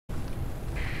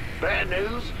Bad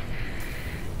news?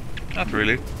 Not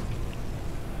really.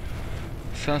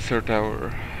 Sensor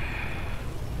tower.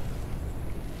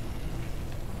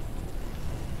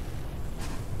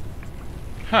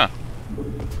 Huh.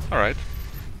 Alright.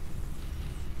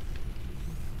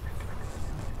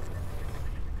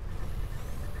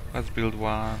 Let's build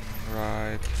one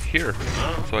right here,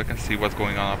 so I can see what's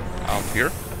going on out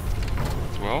here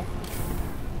as well.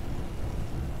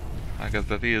 I guess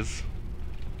that is...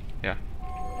 yeah.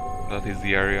 That is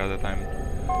the area that I'm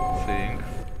seeing.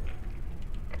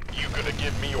 You gonna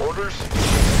give me orders?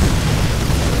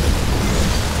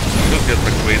 We'll get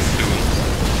back way soon.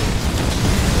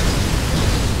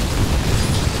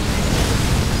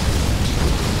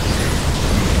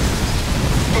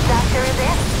 The doctor is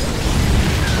in.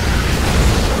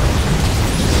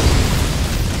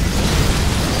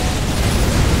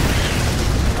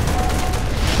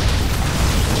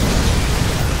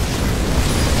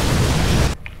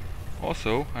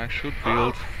 Also, I should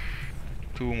build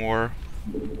 2 more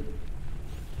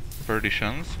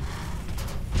perditions.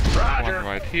 Roger. One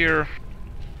right here,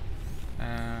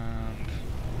 and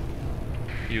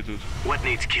you do. What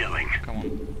needs killing? Come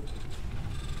on.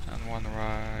 And one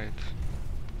right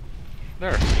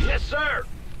there. Yes, sir.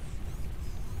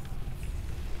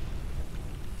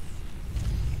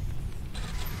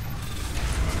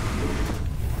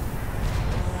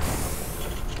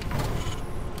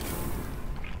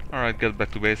 Alright, get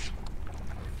back to base,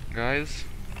 guys.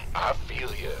 I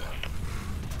feel ya.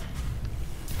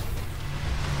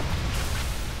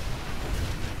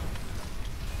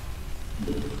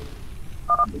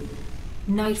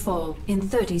 Nightfall in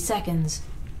 30 seconds.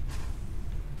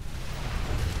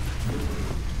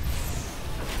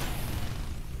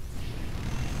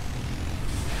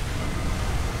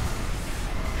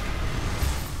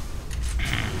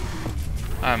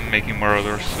 I'm making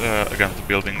marauders against the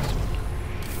buildings.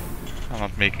 I'm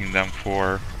not making them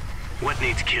for, What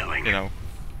needs killing? you know.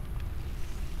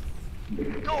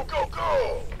 Go, go,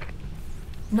 go!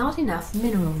 Not enough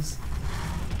minerals.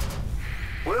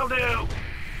 Will do.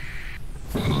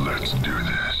 Let's do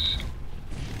this.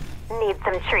 Need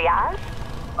some triage?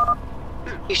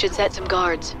 You should set some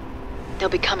guards. They'll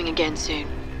be coming again soon.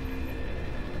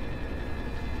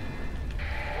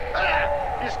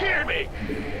 Ah! You scared me!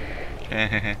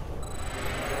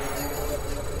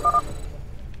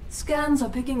 Scans are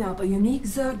picking up a unique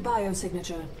Zerg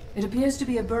biosignature. It appears to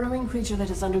be a burrowing creature that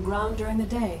is underground during the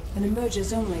day and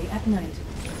emerges only at night.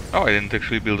 Oh, I didn't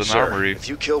actually build an Sir, armory if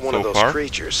you kill one so of those far.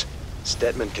 creatures,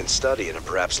 Stedman can study it and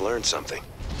perhaps learn something.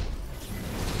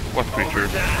 What creature?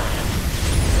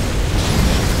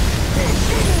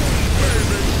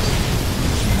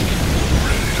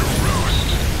 Ready to roast.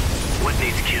 What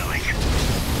needs killing?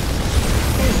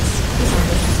 Base is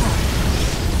under attack.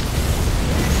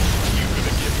 You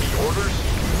gonna give me orders?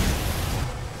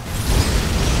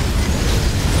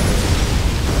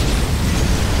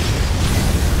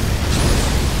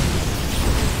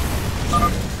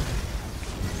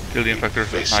 Kill the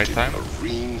infectors at Vested nighttime.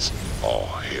 Marines? Oh,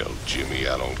 hell, Jimmy,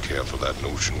 I don't care for that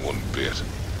notion one bit.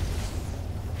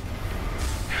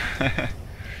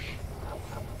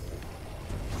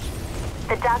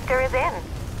 The doctor is in.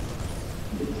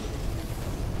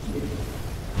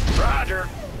 Roger.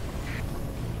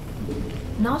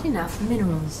 Not enough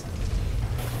minerals.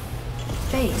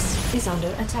 Base is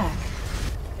under attack.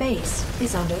 Base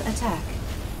is under attack.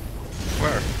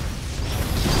 Where?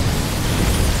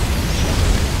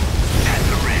 At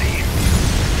the ready.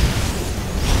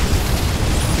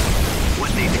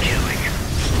 What needs killing?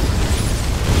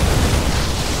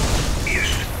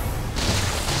 Yes.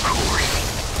 Of course.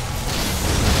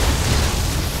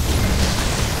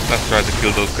 Let's try to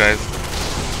kill those guys.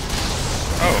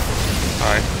 Oh,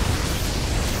 hi.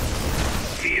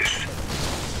 Yes.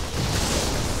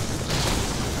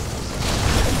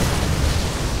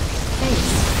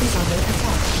 Base is under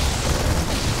attack.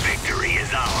 Victory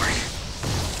is ours.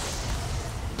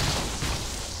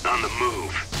 On the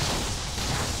move.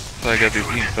 So I guess these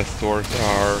infestors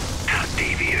are... How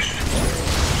devious.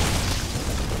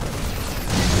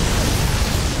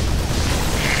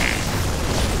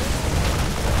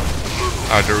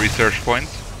 are the research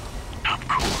points. Of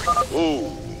course.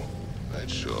 Ooh,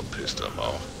 that sure pissed them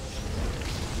off.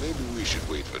 Maybe we should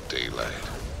wait for daylight.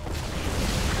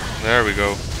 There we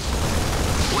go.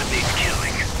 What needs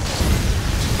killing?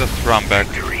 Let's run back.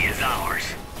 Victory is ours.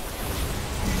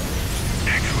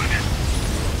 Excellent.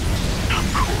 Of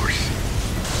course.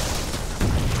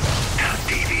 How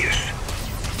devious.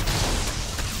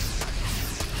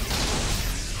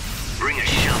 Bring a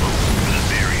shovel for the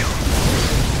burial.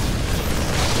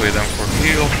 Wait them for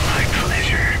heal. My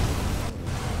pleasure.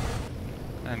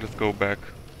 and just go back.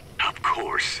 Of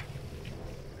course.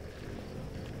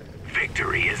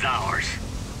 Victory is ours.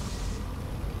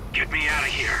 Get me out of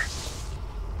here.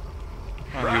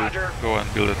 And Roger. you go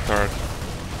and build a start.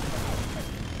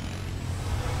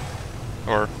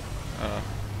 Or,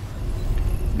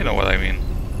 you know what I mean.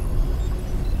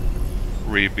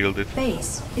 Rebuild it.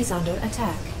 Base is under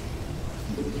attack.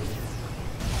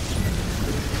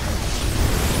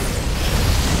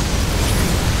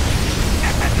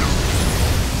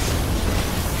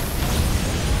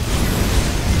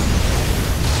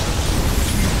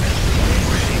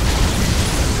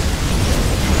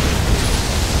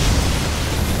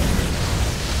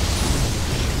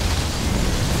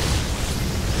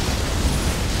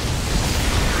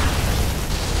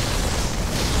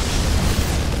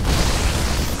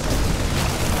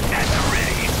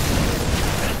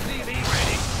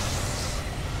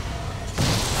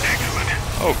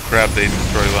 Oh crap, they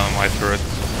destroyed one of my turrets.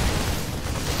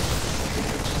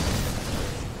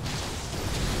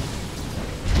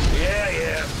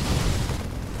 Yeah.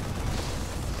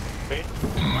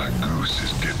 My goose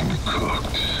is getting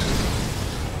cooked.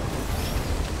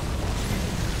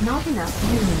 Not enough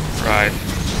humans. Right.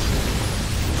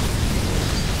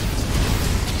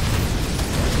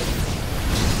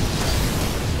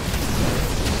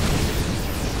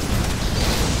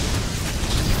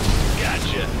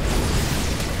 Gotcha.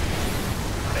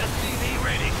 SCV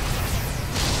ready.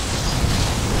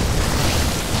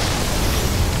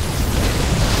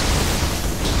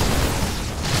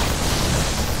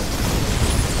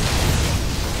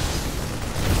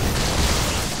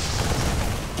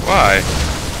 Why?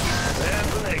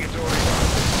 That's negatory.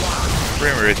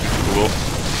 Frame rate is cool.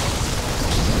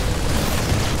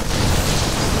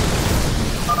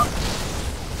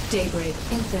 Daybreak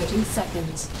in 30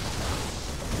 seconds.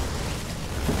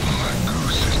 My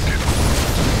goose is getting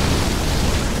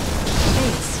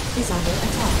Base is under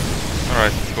attack.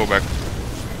 Alright, let's go back.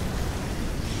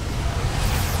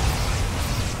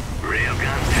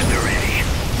 Railguns at the ready.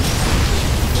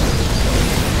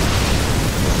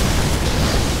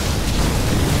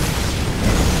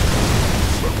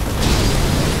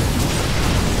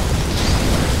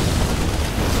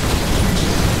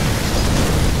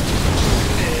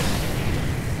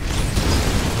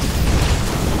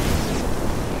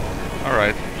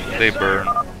 Alright, they burn.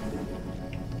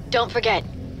 Don't forget,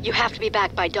 you have to be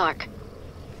back by dark.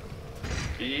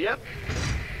 Yep.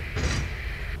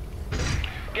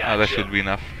 Ah, that should be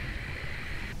enough.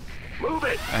 Move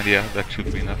it. And yeah, that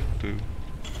should be enough too.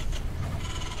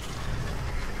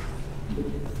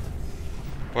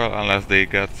 Well, unless they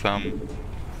get some,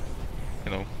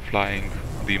 you know, flying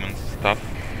demon stuff.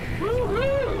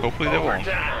 Hopefully they won't.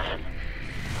 Overtime.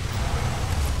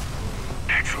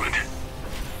 Excellent.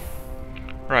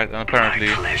 Right, and apparently...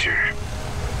 My pleasure.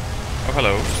 Oh,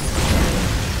 hello.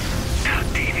 How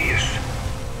devious.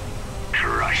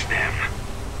 Crush them.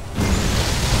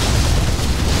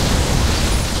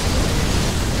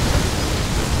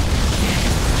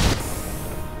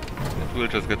 It will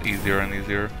just get easier and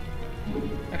easier.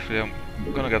 Actually, I'm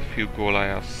gonna get a few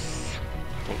Goliaths.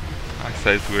 Well, I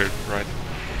say it's weird, right?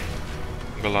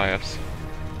 Goliaths.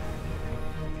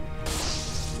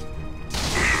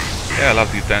 Yeah, I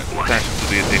love the attention to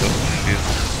detail in this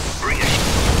Bring it.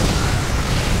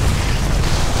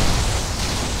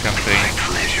 campaign My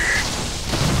pleasure.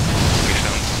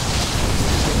 missions.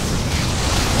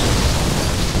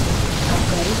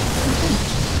 Upgrade complete.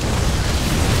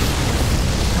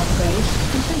 Upgrade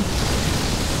complete.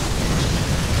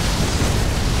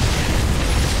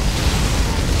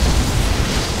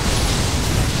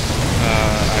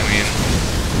 I mean,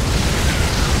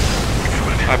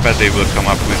 I bet they will come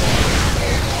up with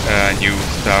new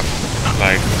stuff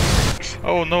like,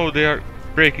 oh no, they are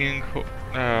breaking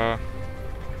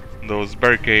those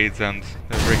barricades and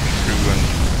they're breaking through and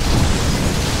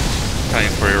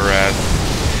time for your ass.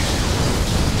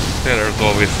 Yeah, there's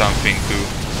always something to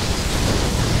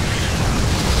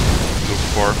look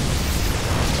for.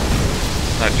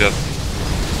 Not just,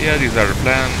 yeah, these are the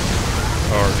plans,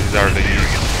 or these are the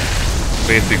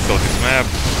basics of this map.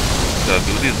 So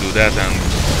do this, do that, and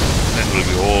then it will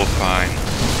be all fine.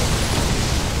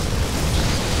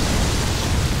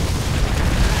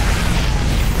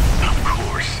 Of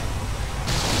course.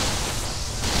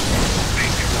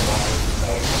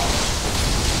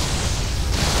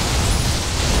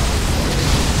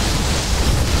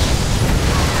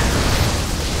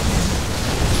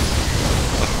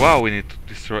 But wow, we need to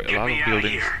destroy a Get lot me of out of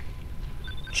buildings. here.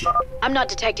 I'm not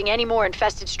detecting any more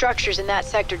infested structures in that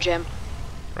sector, Jim.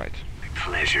 Right.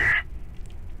 Pleasure.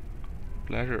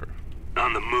 Pleasure.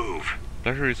 On the move.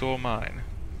 Pleasure is all mine.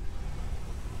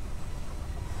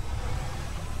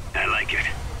 like it.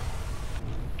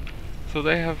 So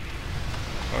they have...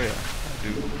 Oh yeah, I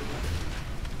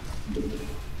do.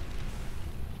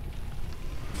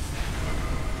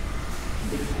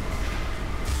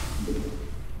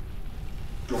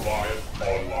 Goliath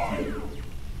online.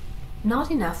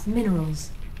 Not enough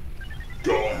minerals.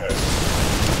 Go ahead.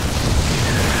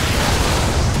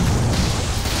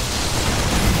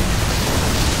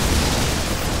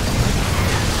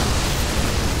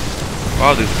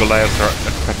 Wow, these Goliaths are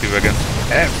effective against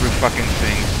every fucking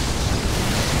thing.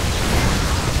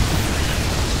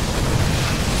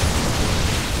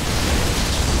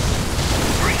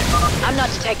 I'm not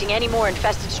detecting any more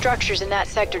infested structures in that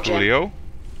sector, Jim. Julio?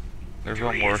 There's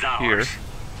one more Is ours. here.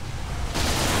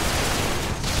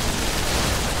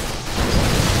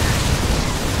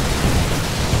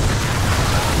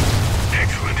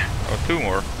 Excellent. Oh, two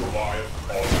more.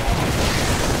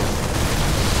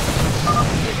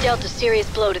 You've dealt a serious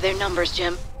blow to their numbers,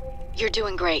 Jim. You're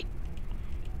doing great.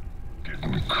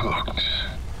 Getting cooked.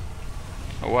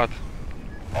 Oh, what?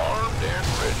 Armed and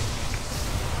ready.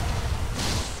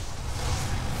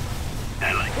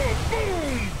 I like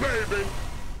it. Boom, baby!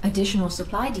 Additional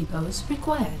supply depots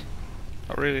required.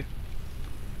 Oh, really?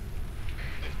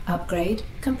 Upgrade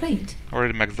complete.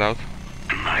 Already maxed out.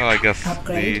 Well, I guess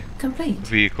Upgrade the complete.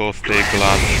 vehicles take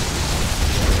glass.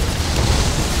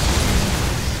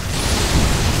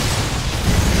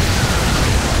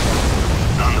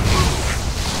 On the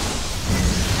move.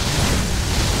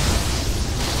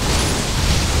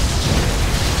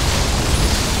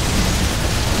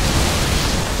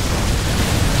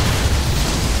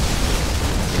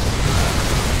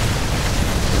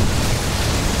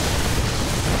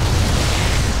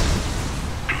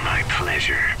 My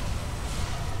pleasure.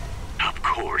 Of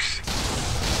course.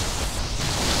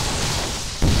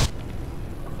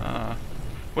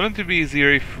 Wouldn't it be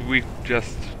easier if we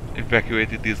just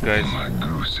evacuated these guys? My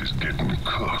goose is getting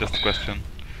cooked. Just a question.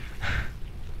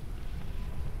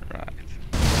 Right.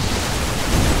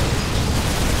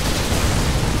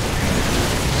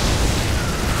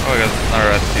 Oh, I got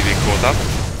another SCV quota.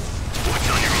 What's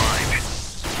on your mind?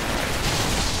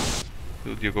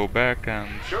 Could you go back and...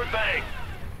 Sure thing.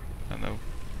 I don't know.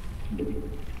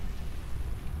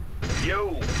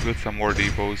 Yo. Build some more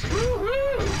depots.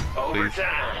 Woohoo!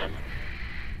 Overtime.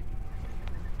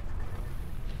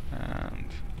 And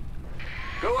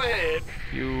Go ahead.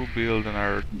 you build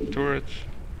another turret.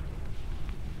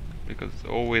 Because it's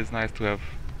always nice to have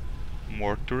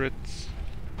more turrets.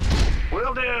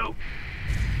 Will do.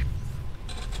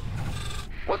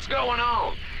 What's going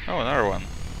on? Oh, another one.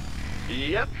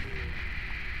 Yep.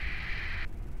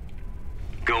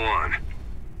 Go on.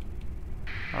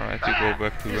 Alright, you go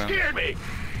back to You them. scared me.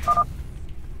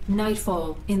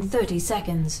 Nightfall in 30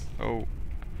 seconds. Oh,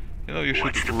 you know, you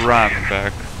What's should the run plan?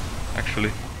 back,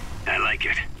 actually. I like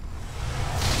it.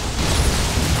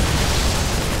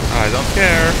 I don't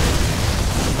care.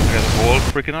 I got a whole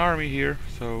freaking army here,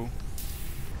 so...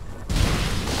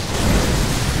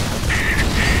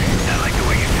 I like the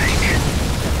way you think.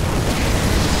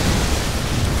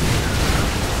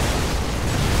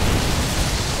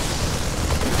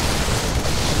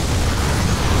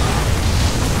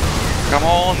 Come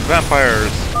on,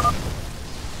 vampires!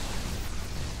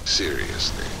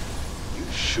 Seriously,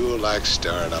 you sure like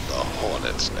stirring up the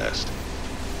hornet's nest.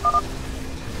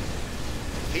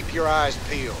 Keep your eyes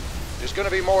peeled. There's gonna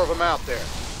be more of them out there.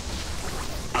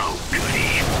 Oh,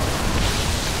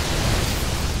 goody.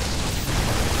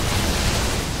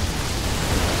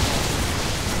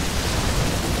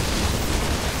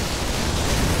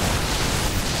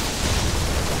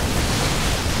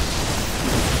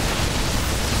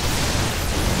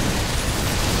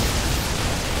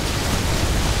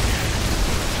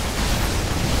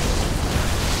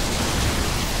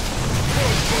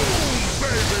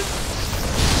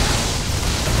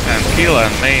 And kill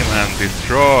and maim and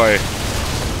destroy!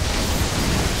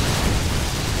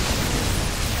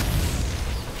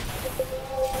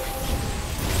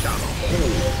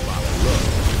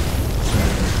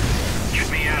 Get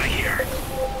me out of here.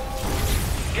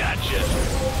 Gotcha.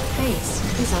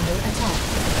 Base is under attack.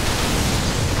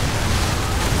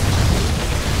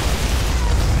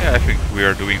 Yeah, I think we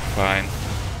are doing fine.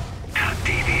 How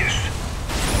devious.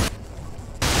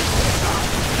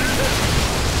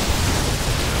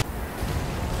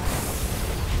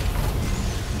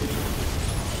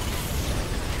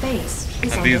 Base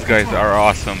is And under these guys attack. are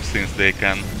awesome since they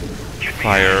can Get me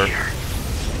out fire of here.